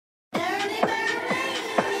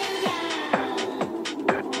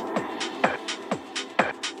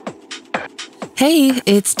Hey,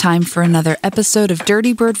 it's time for another episode of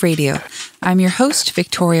Dirtybird Radio. I'm your host,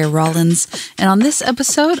 Victoria Rollins, and on this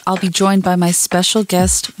episode, I'll be joined by my special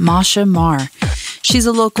guest, Masha Marr. She's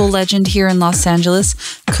a local legend here in Los Angeles,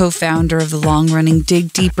 co-founder of the long-running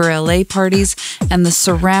Dig Deeper LA parties and the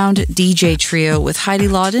Surround DJ trio with Heidi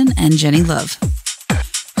Lawden and Jenny Love.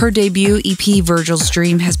 Her debut EP, Virgil's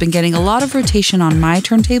Dream, has been getting a lot of rotation on my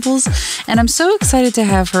turntables, and I'm so excited to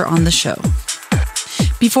have her on the show.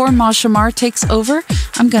 Before Masha Marr takes over,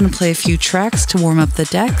 I'm going to play a few tracks to warm up the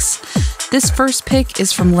decks. This first pick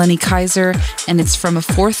is from Lenny Kaiser, and it's from a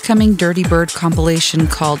forthcoming Dirtybird compilation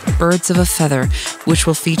called Birds of a Feather, which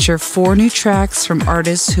will feature 4 new tracks from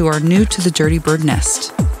artists who are new to the Dirtybird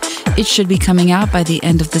nest. It should be coming out by the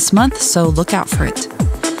end of this month, so look out for it.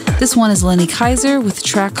 This one is Lenny Kaiser with a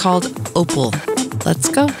track called Opal. Let's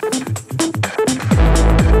go.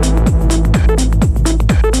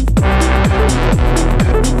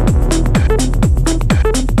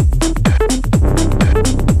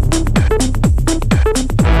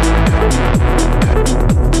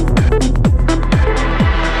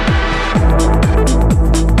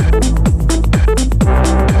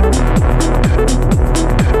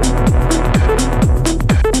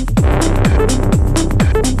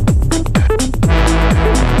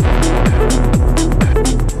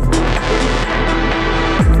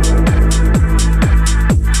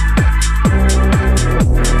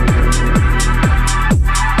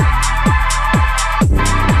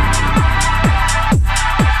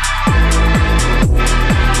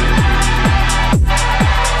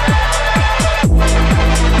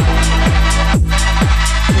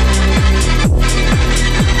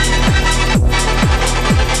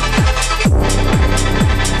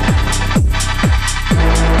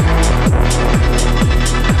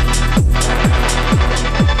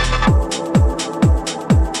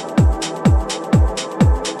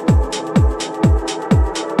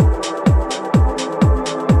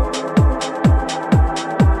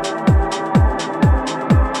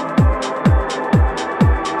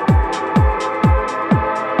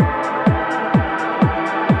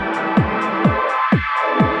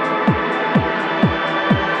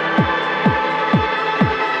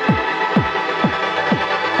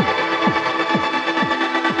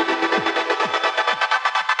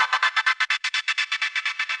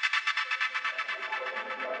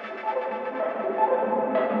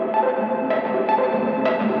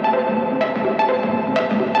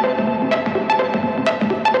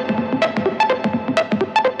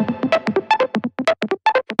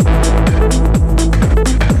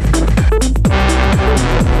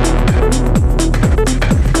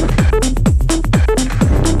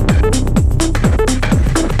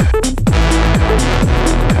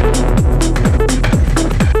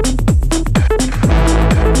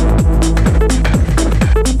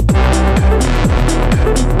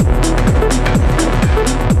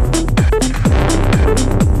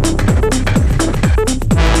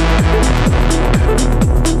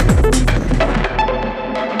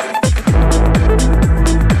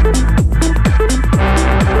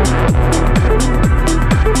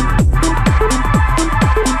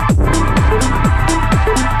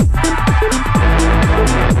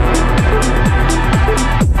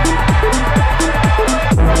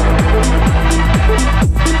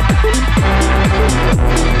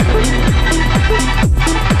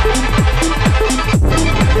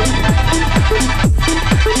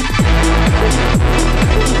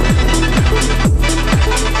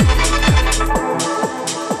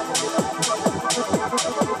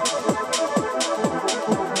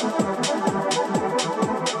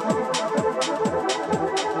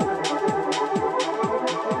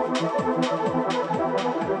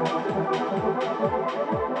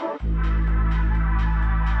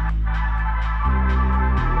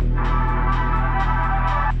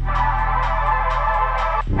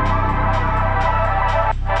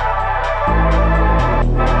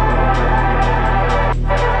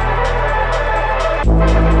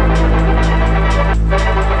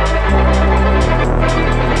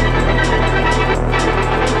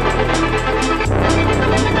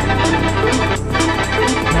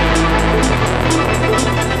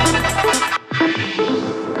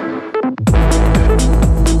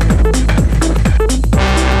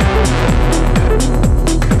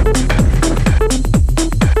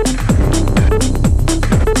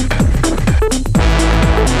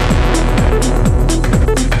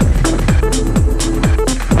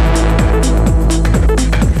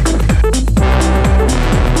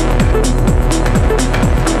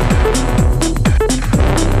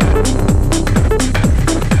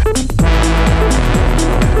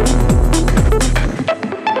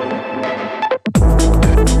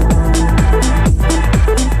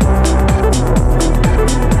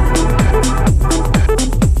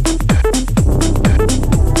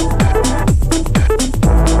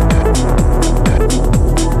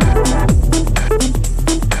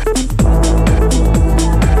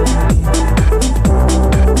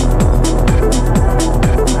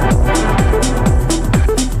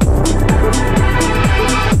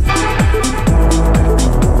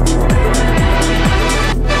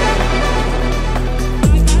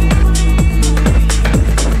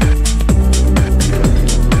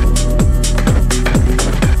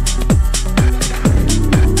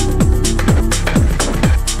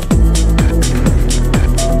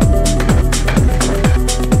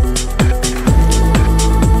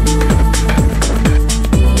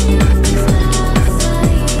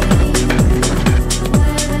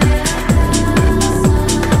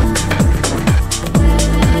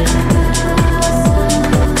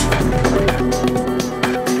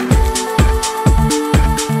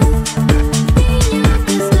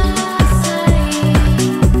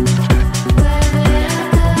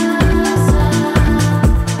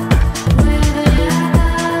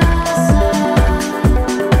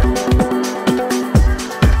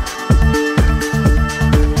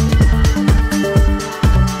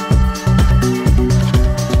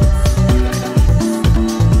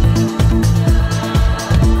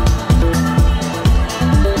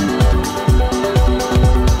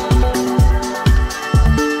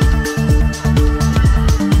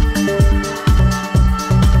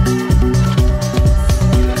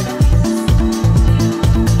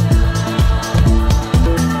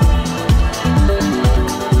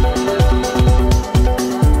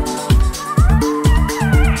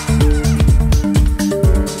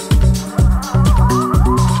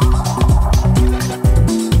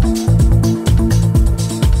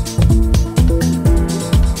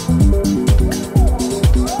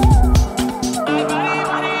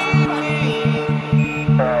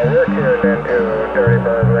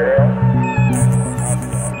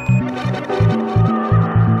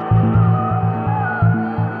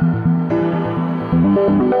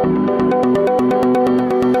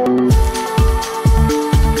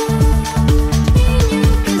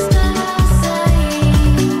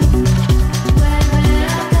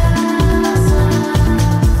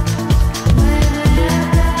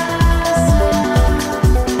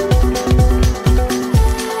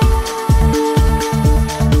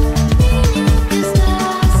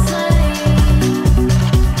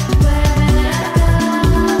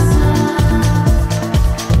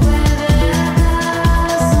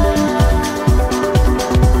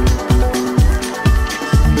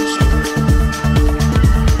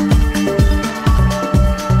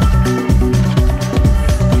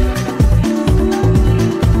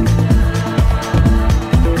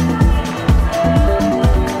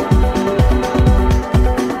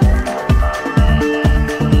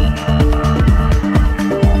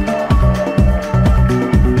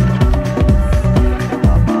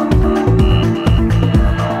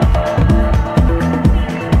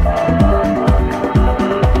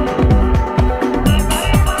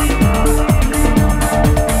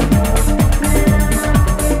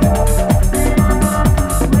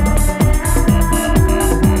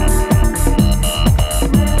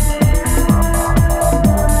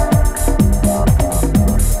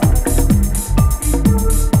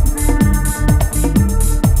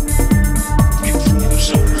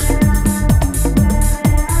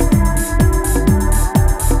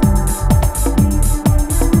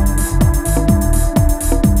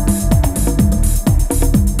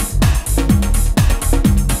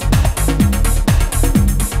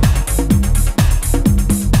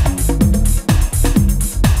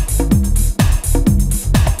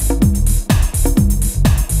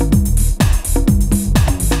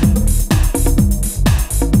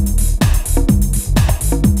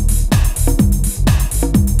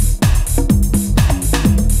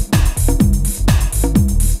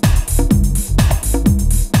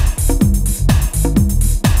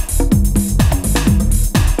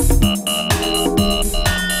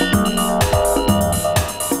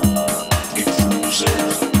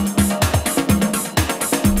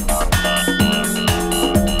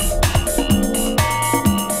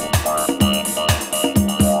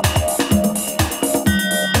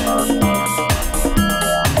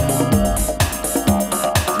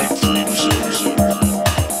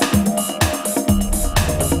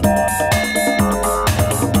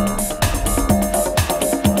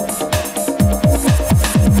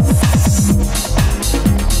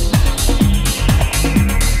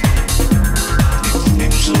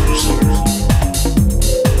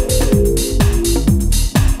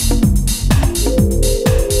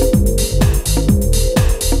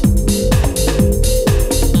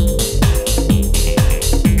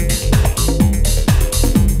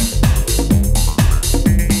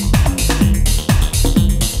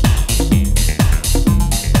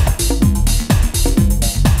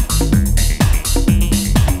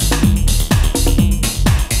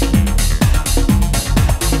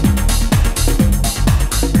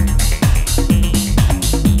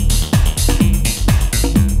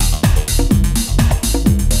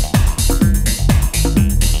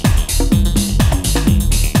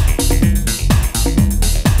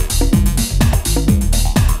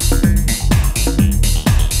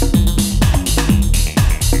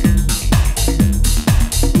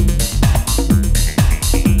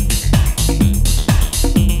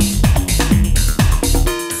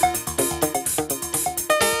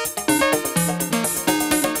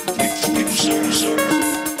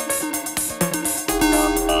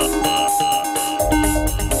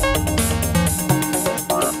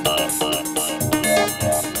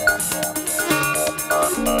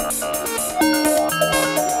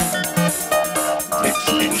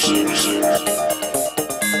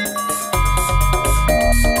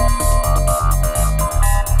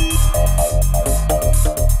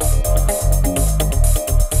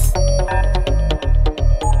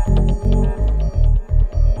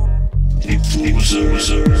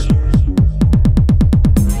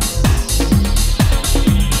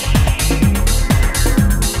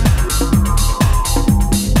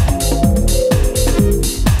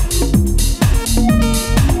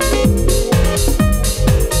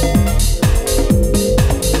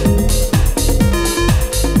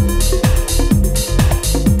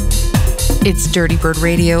 It's Dirtybird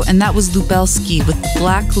Radio, and that was Lubelski with the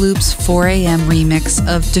Black Loops 4 a.m. remix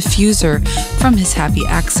of Diffuser from his Happy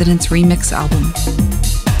Accidents remix album.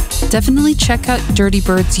 Definitely check out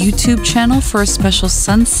Dirtybird's YouTube channel for a special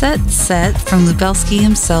sunset set from Lubelski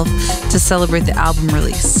himself to celebrate the album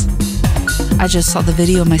release. I just saw the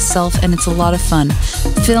video myself and it's a lot of fun.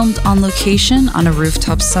 Filmed on location on a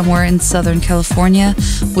rooftop somewhere in Southern California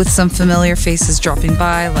with some familiar faces dropping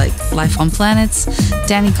by like Life on Planets,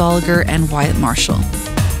 Danny Gallagher, and Wyatt Marshall.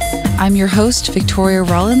 I'm your host, Victoria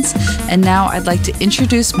Rollins, and now I'd like to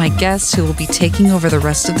introduce my guest who will be taking over the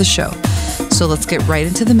rest of the show. So let's get right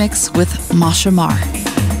into the mix with Masha Mar.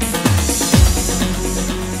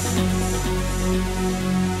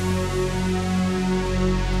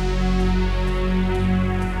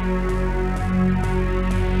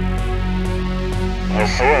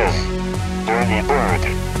 This is Dirtybird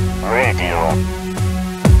Radio.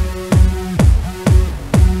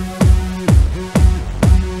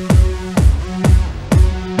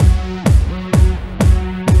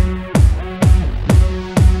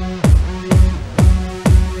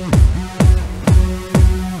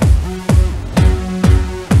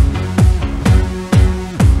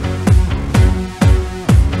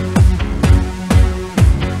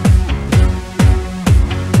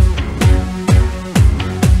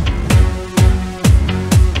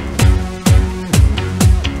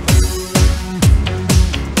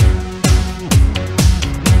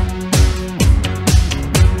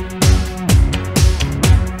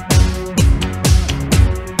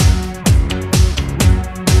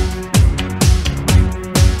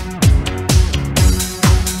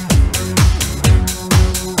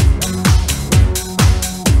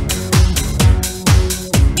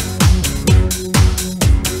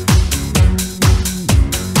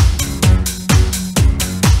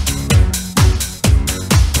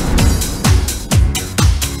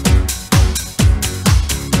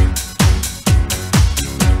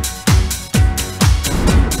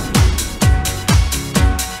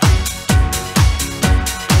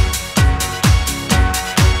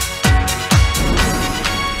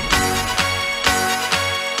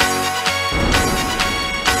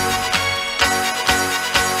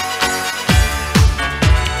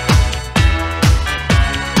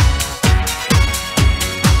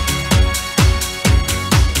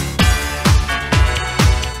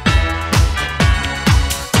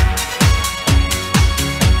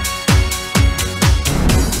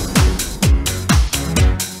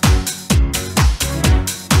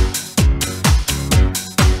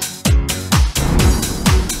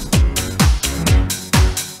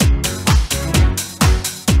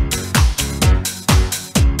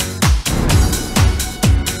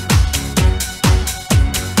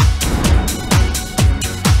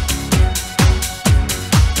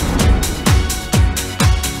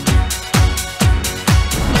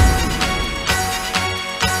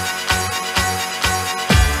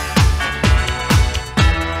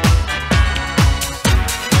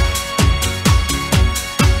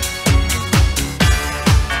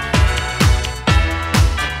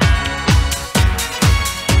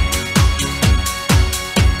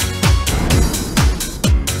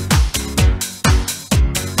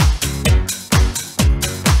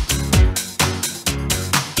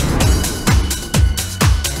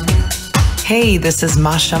 Hey, this is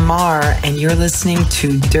Masha Mar, and you're listening to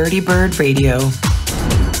Dirtybird Radio.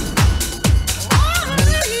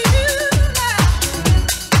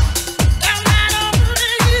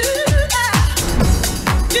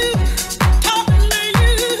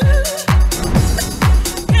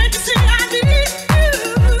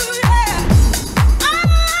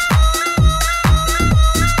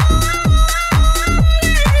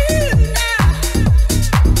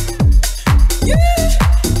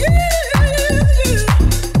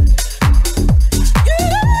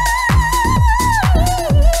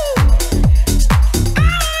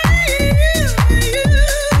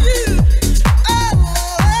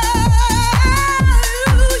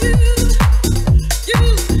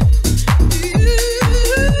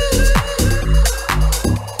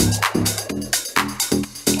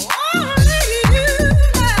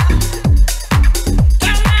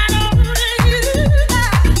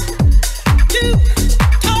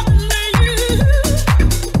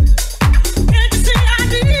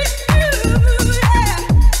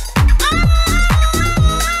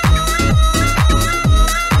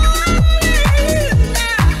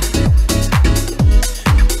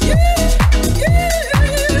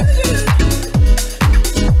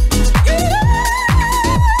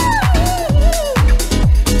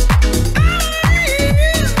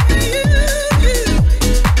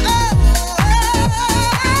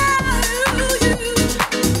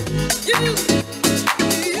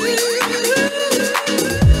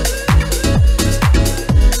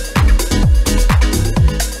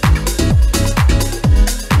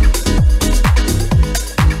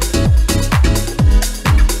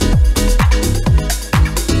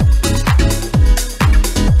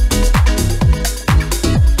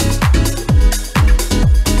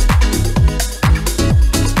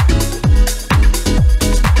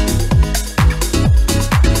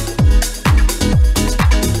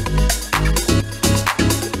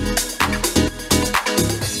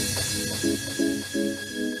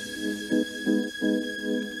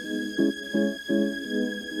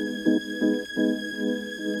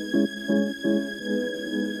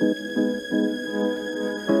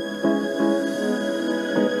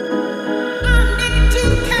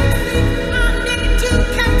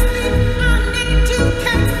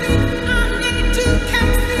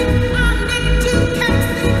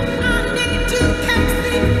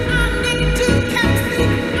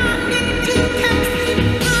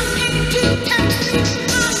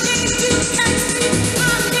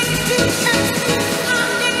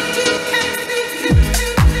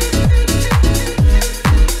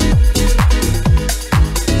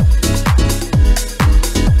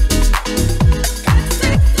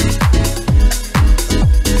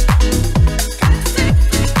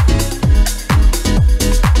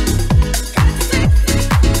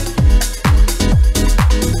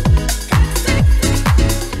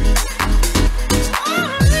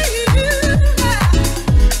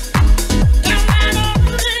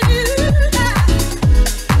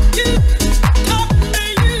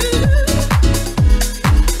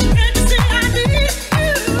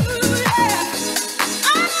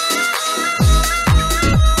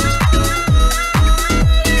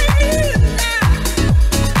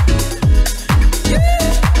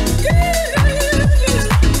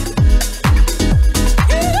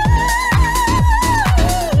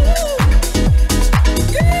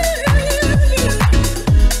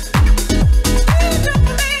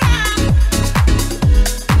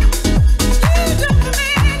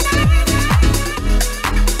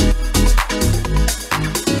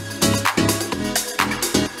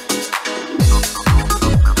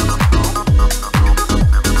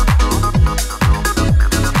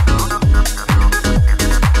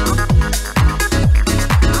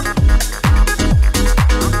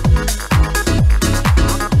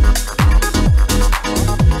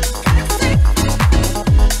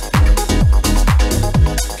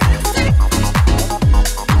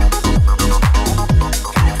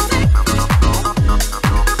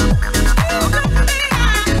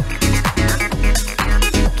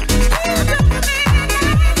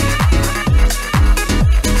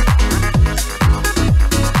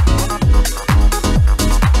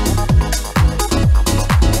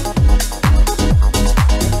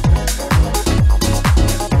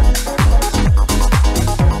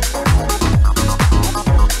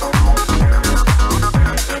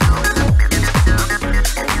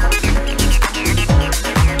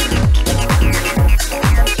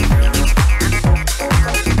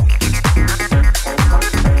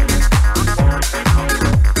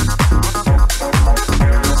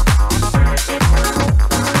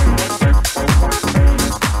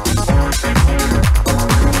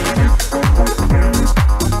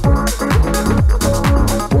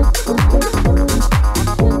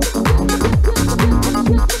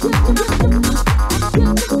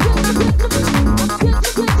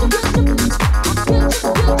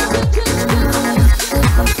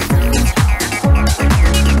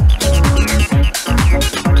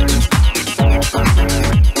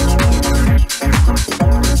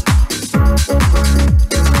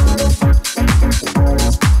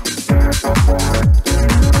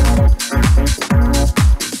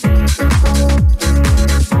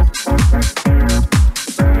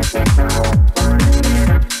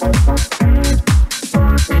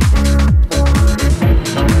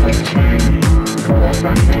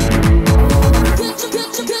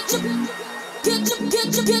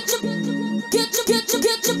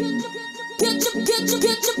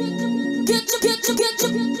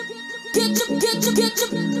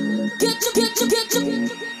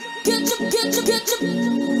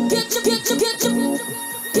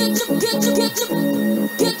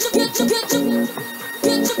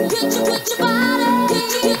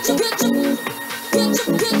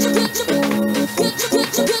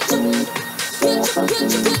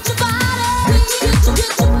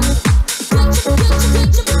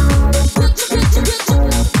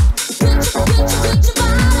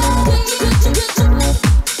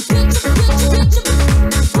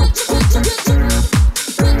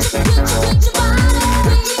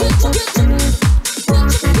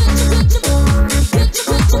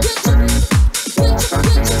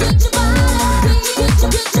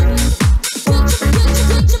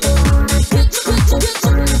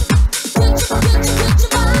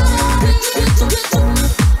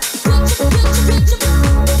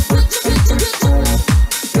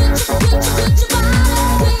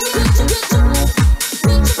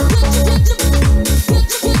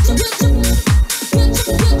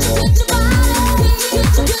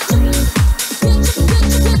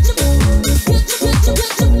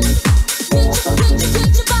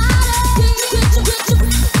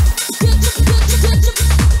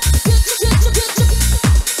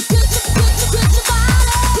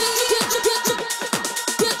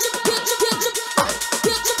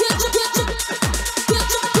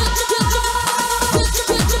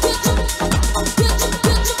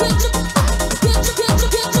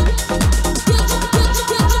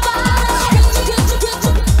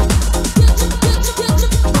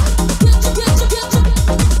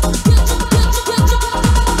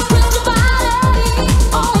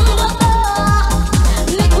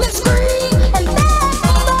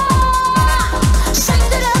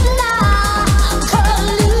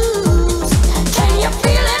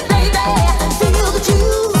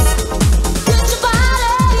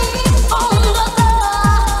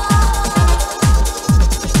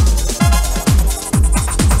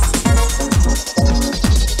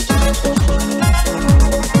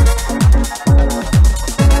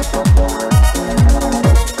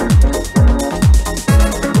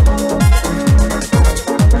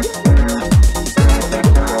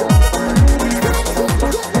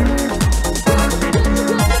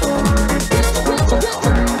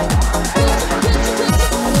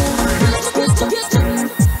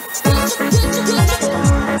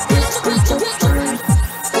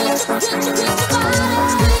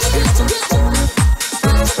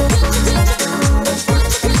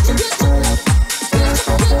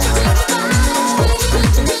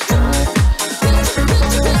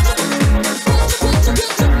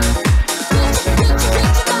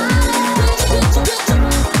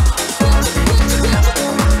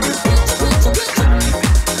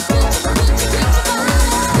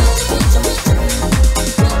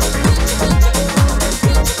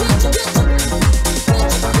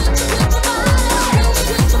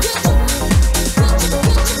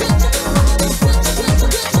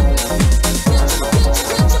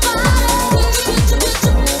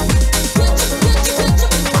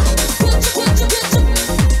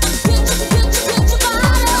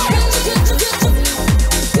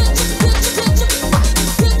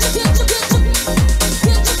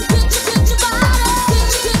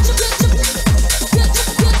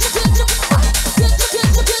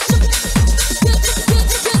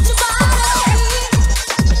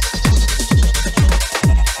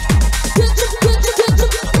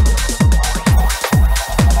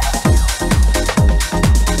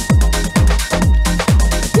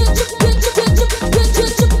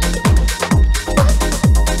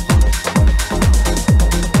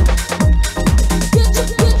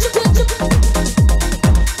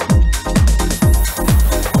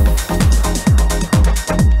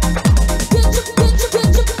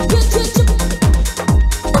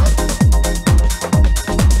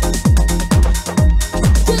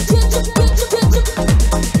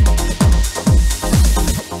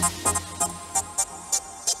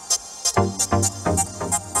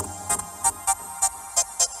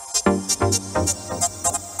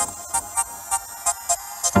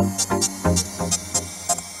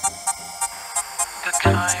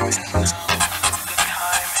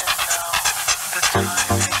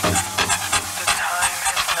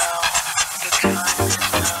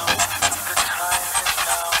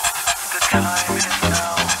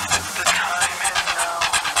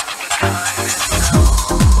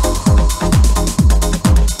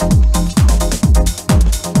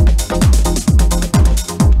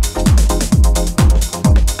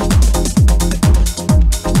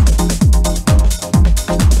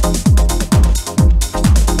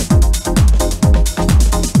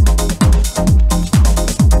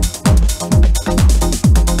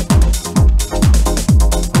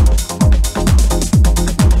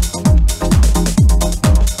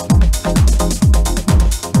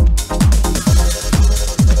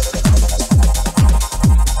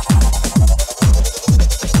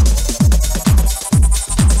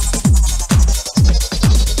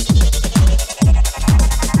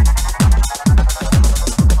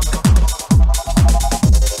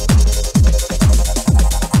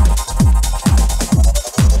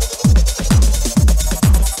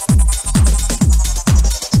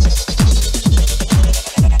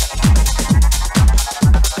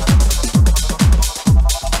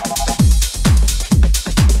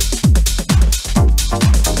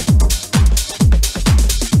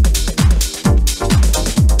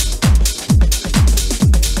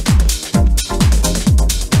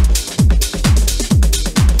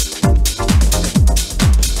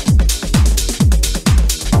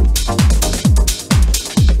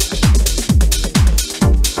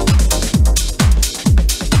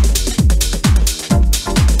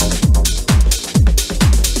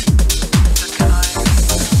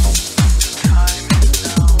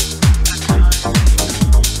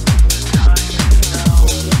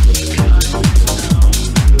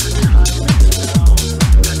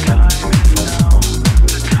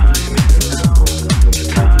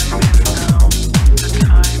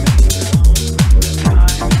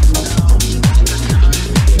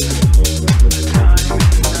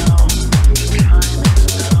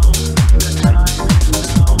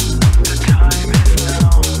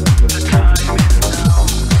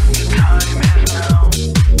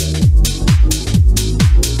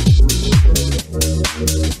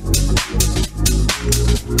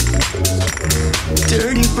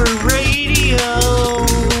 Dirtybird Radio,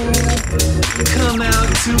 come out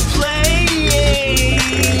to play.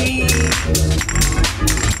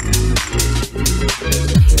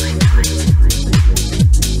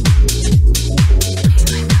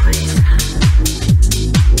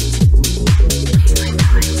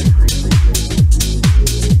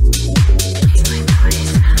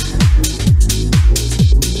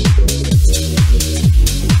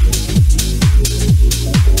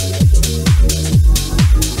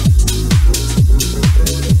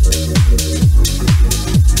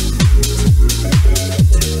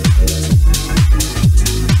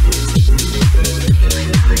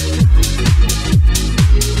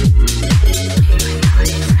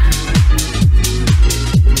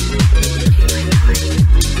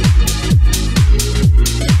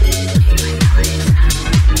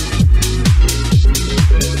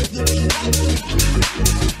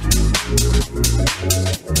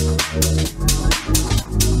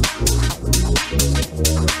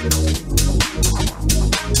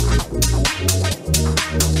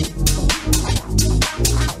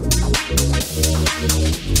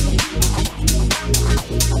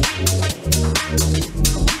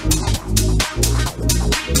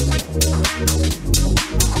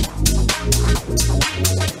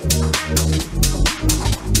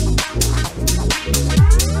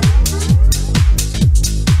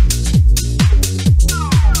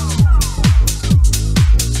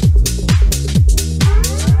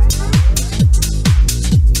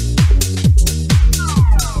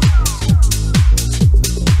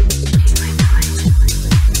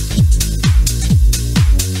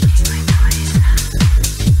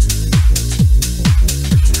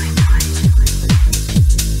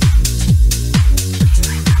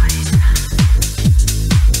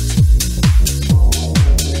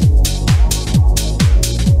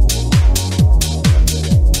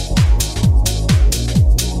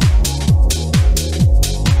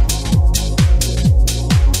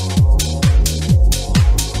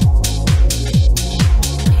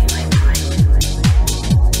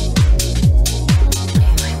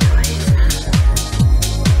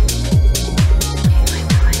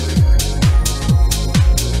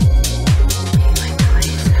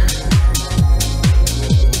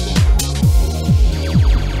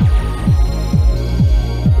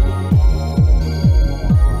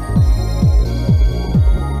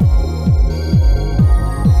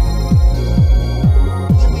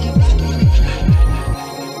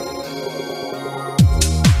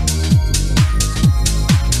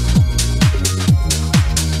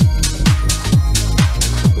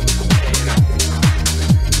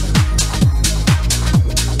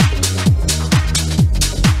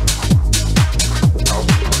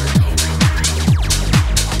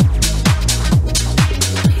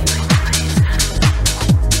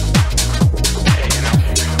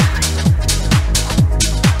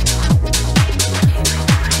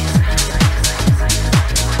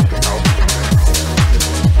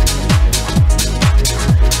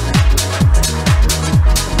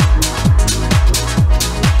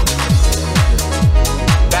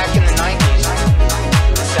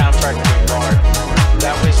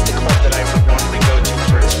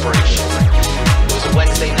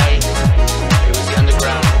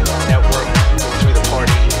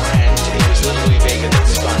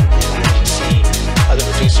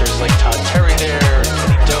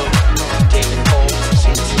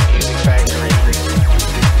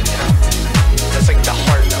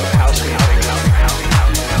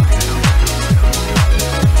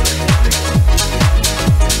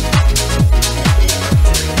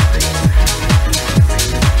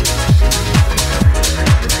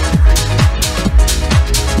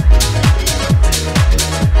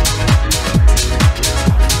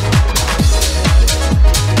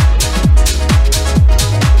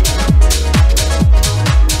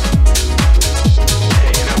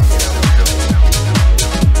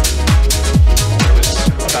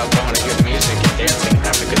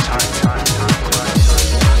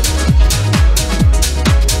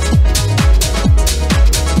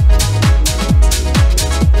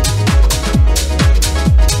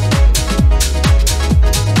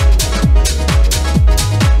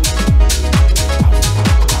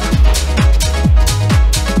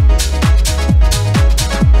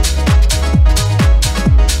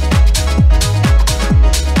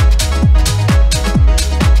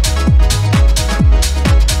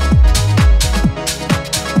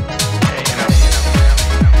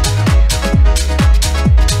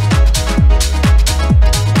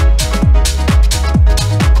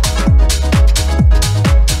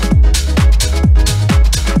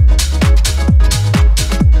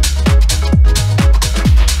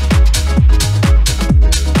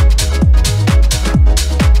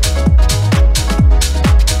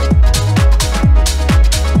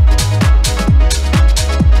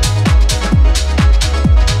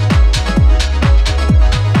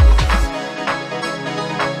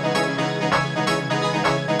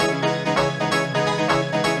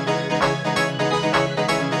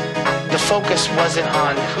 focus wasn't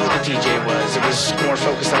on who the DJ was. It was more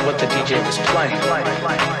focused on what the DJ was playing.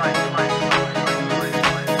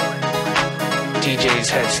 DJs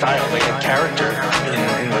had style, they had character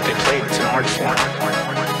in what they played. It's an art form.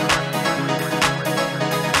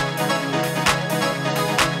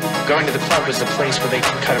 Going to the club was a place where they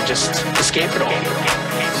could kind of just escape it all.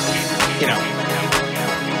 You know,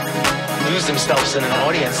 lose themselves in an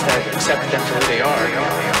audience that accepted them for who they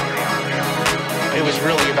are. It was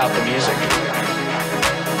really about the music.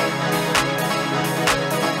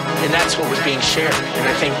 And that's what was being shared. And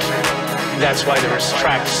I think that's why there was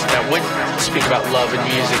tracks that would speak about love and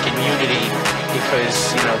music and unity,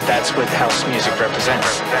 because, you know, that's what house music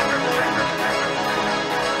represents.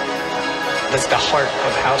 That's the heart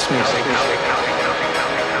of house music.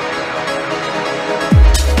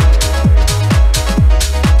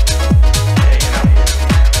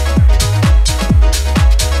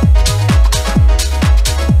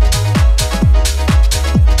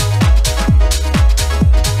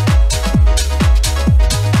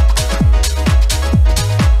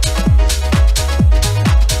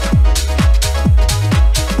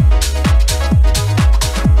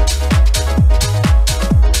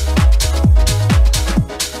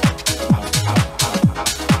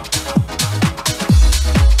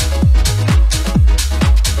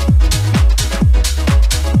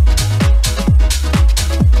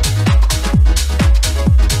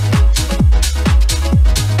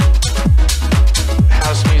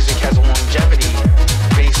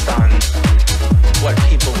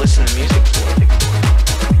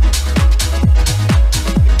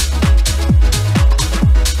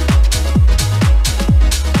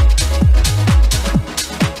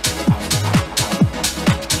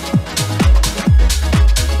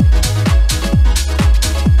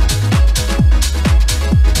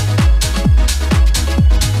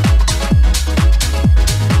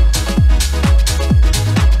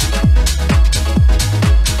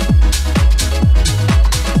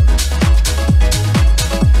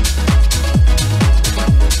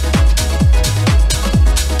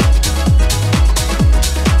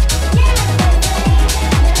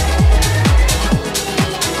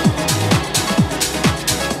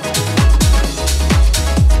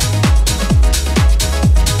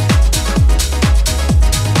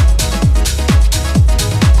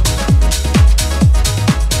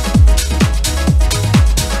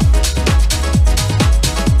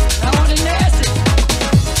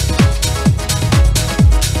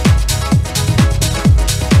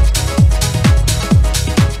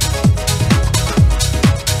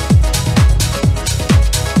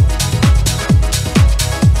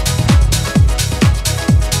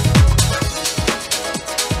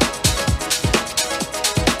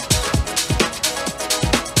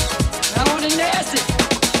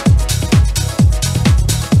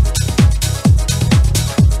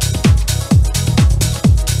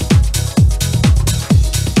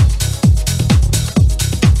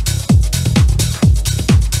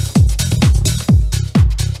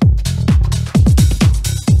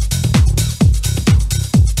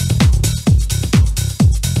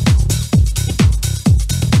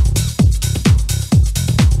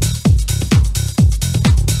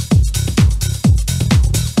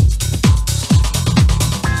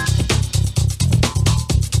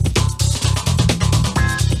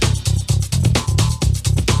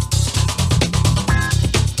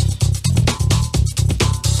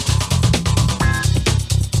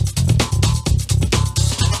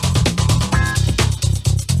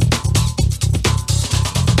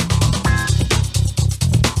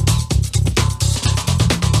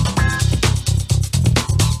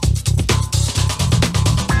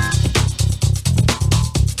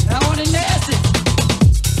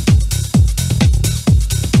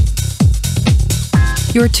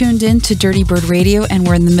 You're tuned in to Dirtybird Radio, and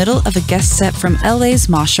we're in the middle of a guest set from LA's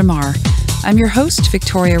Masha Mar. I'm your host,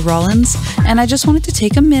 Victoria Rollins, and I just wanted to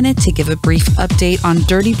take a minute to give a brief update on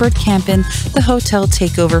Dirtybird Campin', the hotel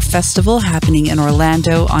takeover festival happening in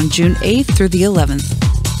Orlando on June 8th through the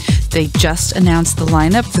 11th. They just announced the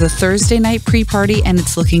lineup for the Thursday night pre-party, and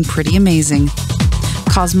it's looking pretty amazing.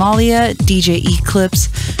 Cosmolia, DJ Eclipse,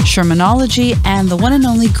 Shermanology, and the one and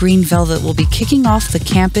only Green Velvet will be kicking off the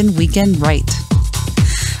Campin' weekend right.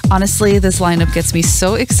 Honestly, this lineup gets me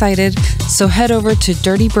so excited, so head over to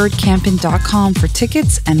dirtybirdcampin.com for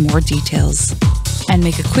tickets and more details. And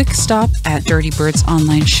make a quick stop at Dirtybird's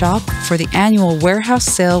online shop for the annual warehouse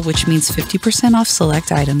sale, which means 50% off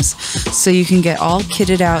select items, so you can get all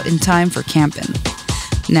kitted out in time for camping.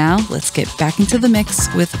 Now, let's get back into the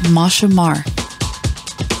mix with Masha Mar.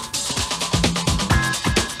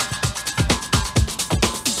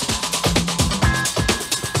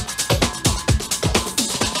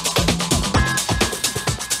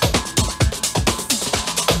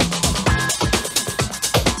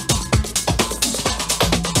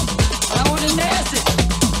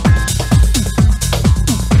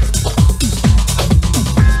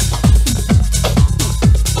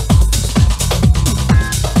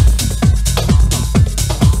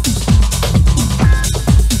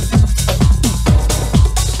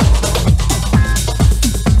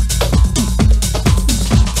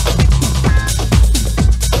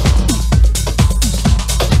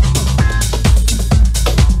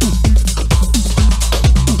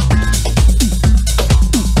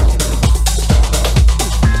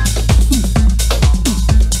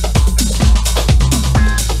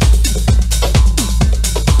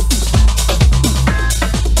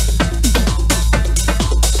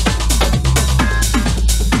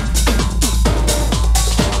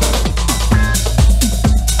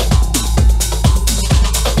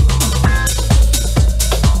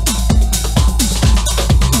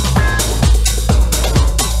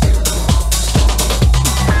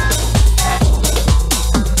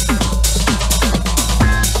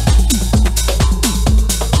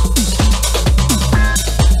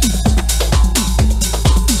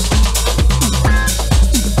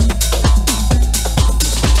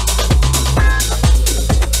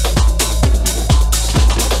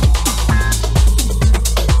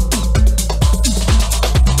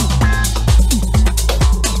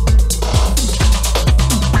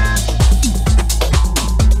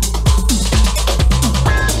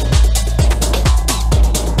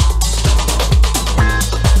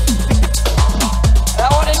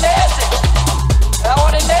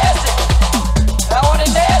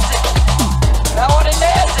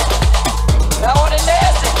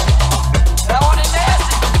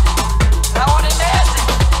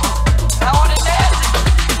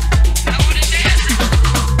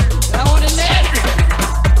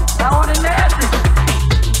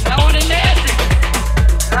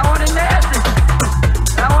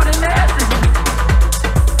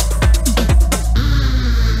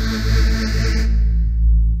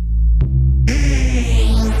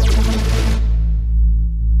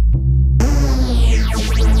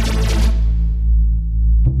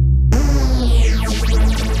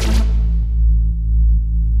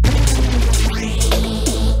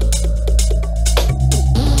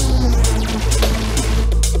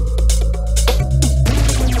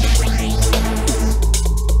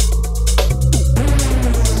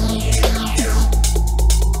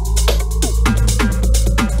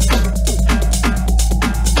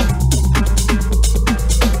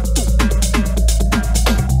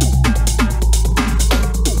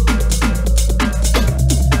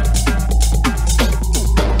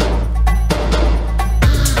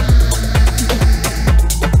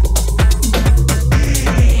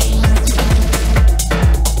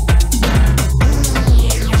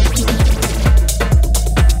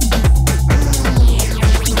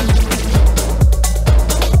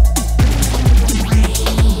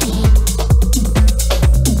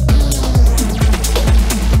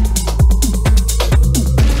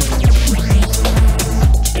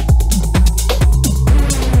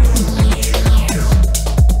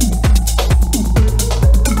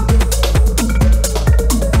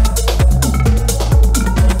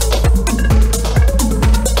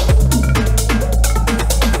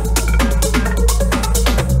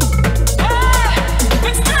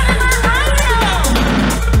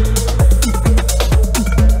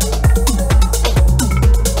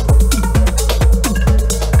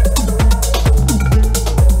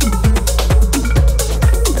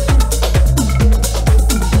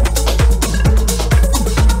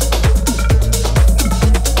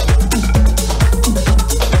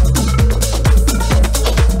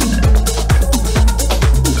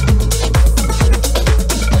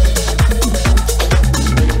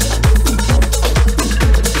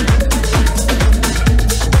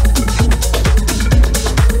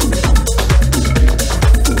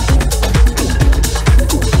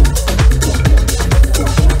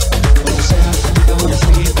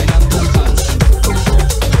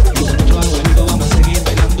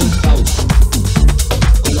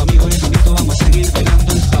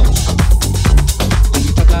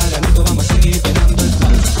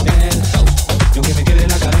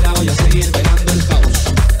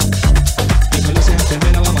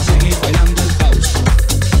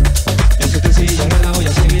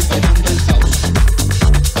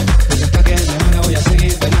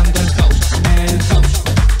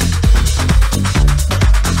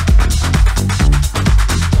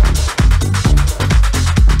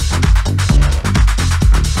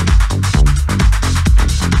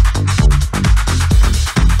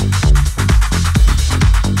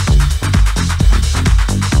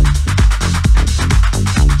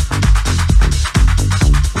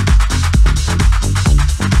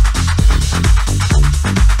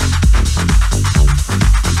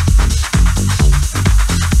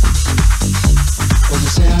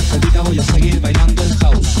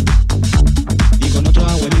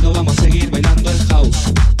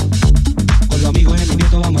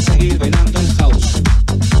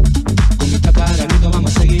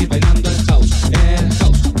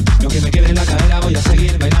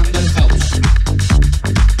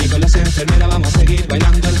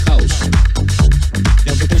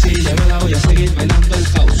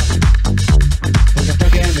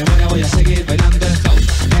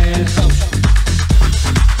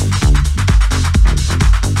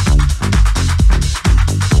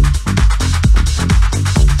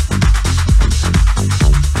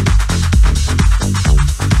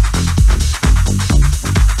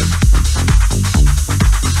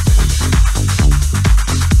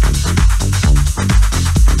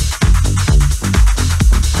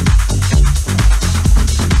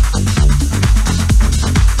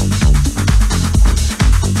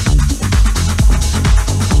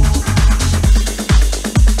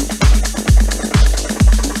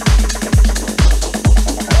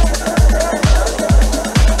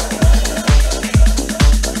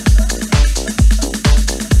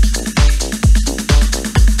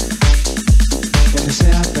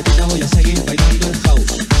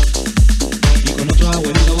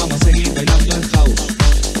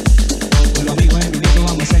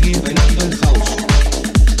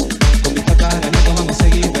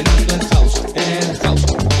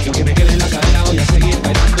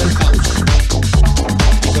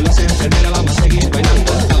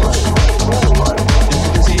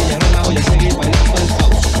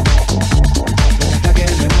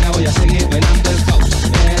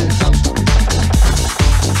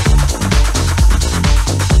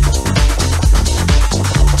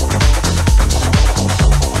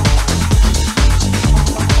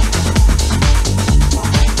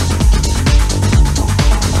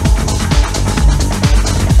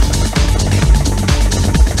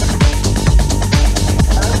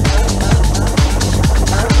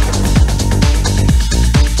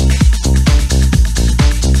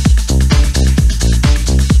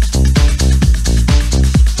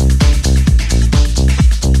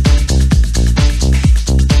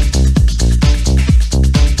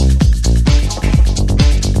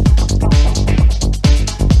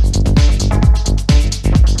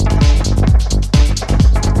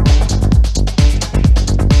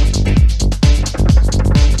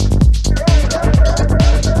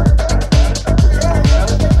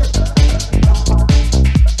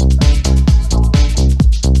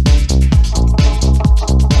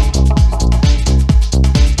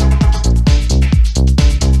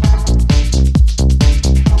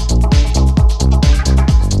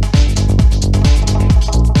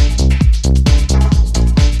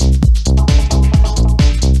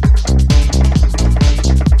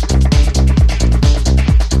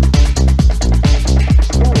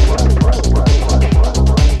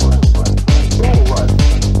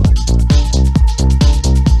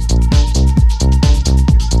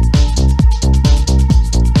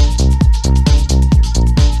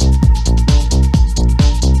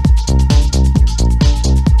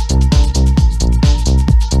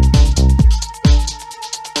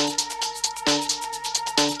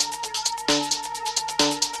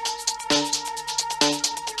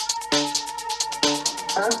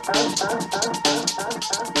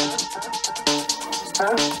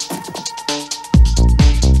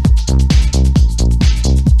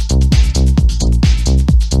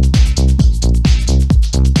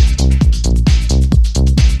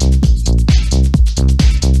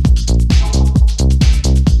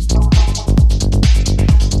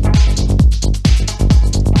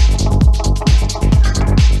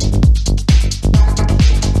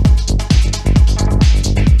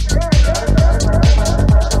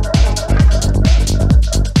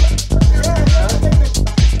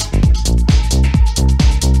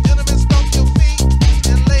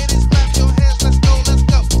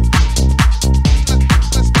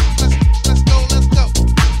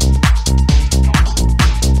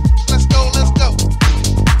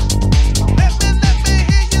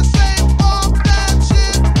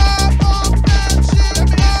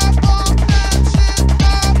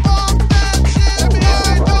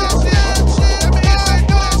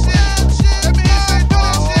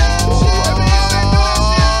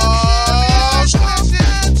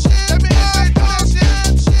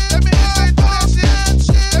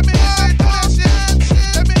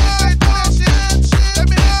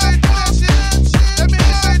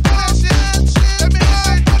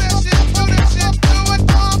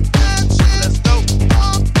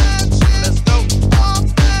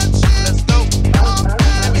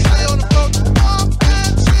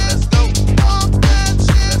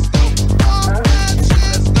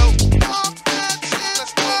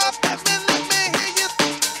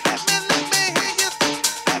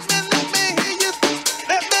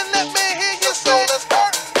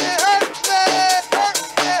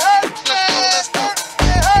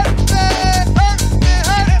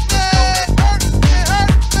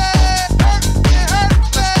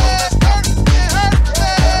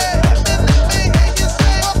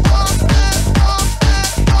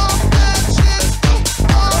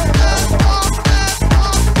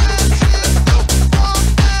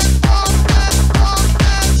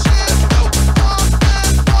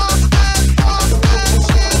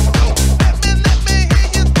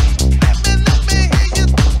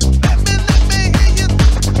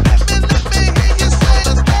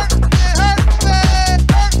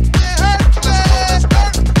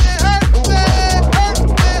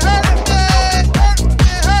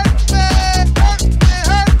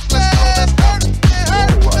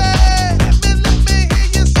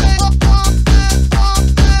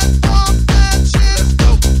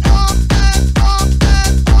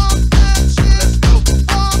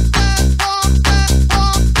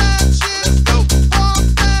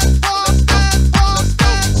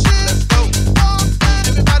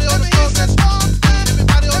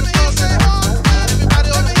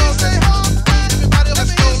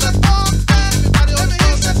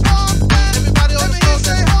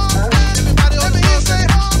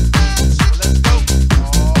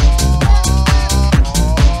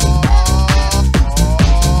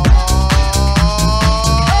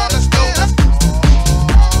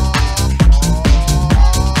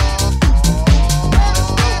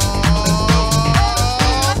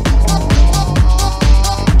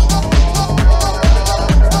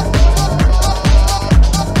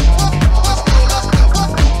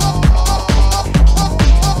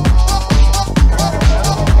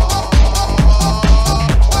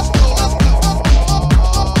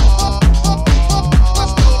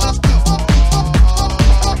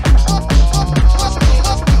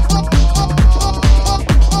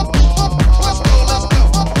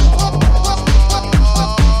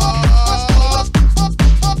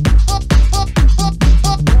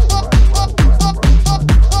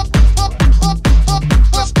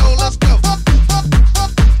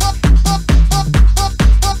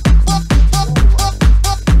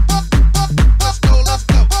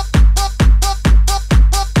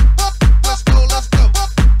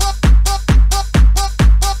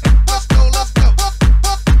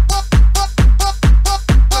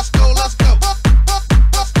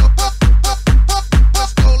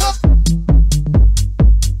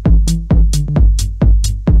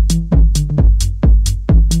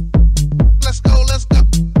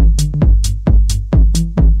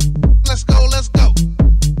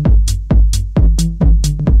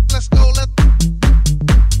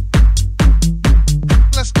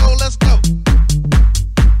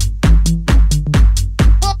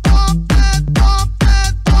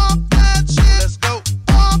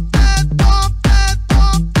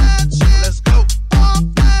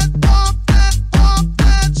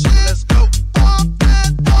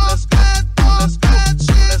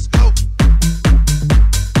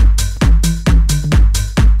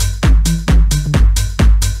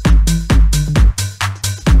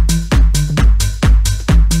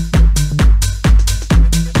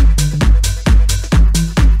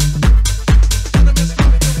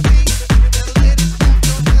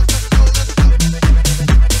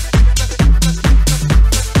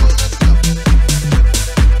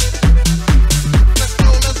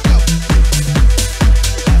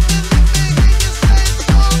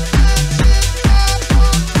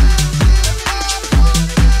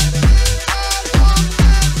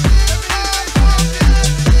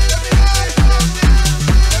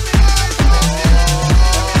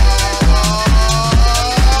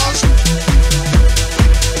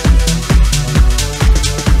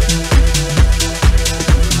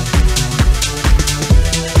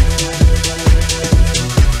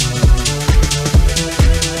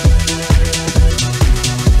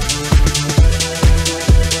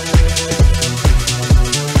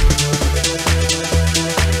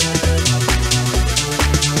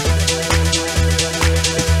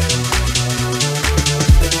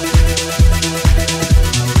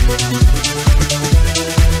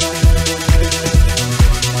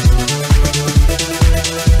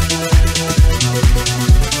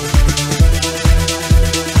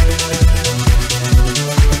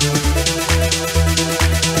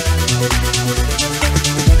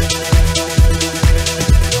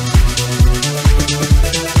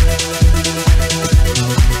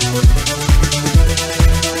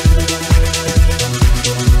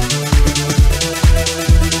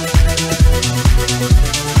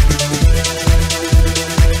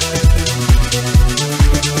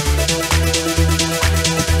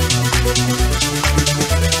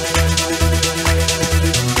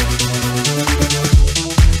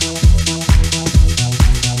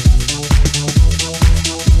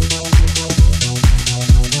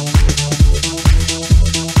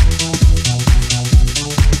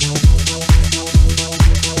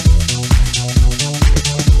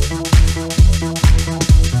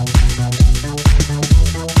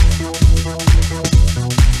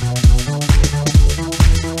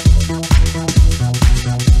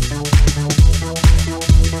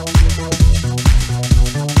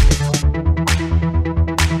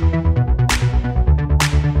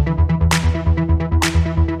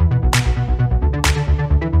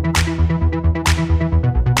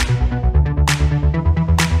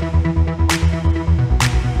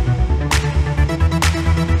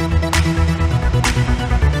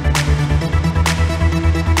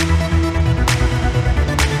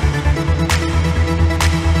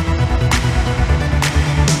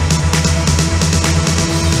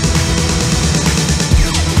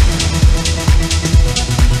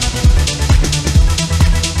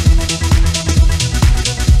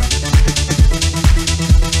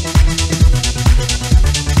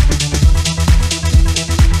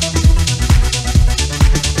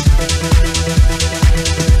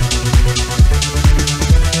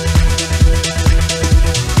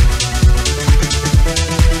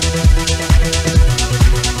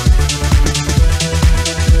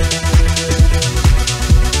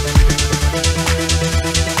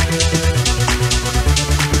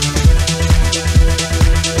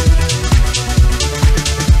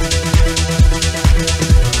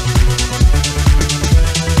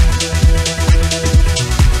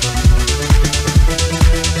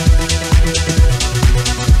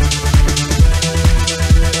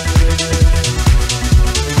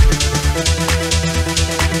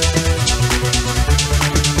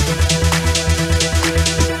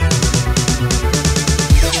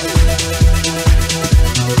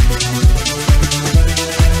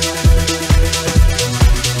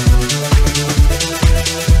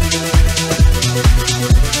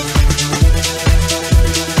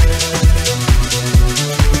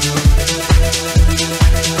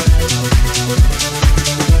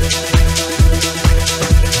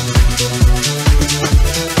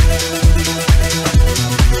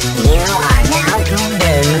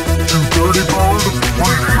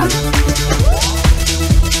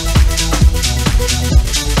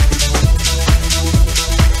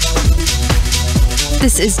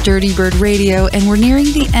 is Dirtybird Radio, and we're nearing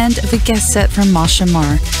the end of a guest set from Masha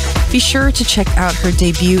Mar. Be sure to check out her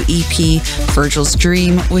debut EP, Virgil's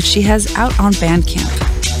Dream, which she has out on Bandcamp.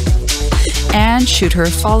 And shoot her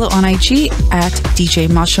a follow on IG at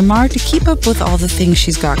DJ Masha Mar to keep up with all the things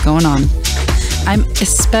she's got going on. I'm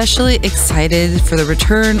especially excited for the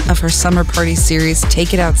return of her summer party series,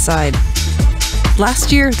 Take It Outside.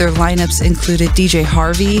 Last year, their lineups included DJ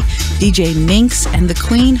Harvey, DJ Minx, and the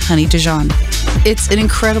Queen, Honey Dijon. It's an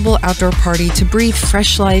incredible outdoor party to breathe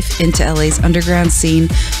fresh life into LA's underground scene,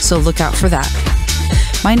 so look out for that.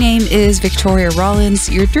 My name is Victoria Rollins,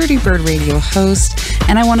 your Dirtybird Radio host,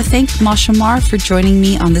 and I want to thank Masha Mar for joining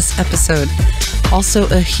me on this episode. Also,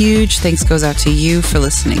 a huge thanks goes out to you for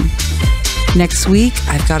listening. Next week,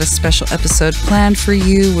 I've got a special episode planned for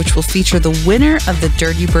you, which will feature the winner of the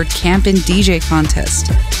Dirtybird Campin' DJ contest.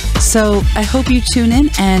 So I hope you tune in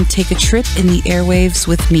and take a trip in the airwaves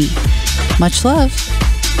with me. Much love.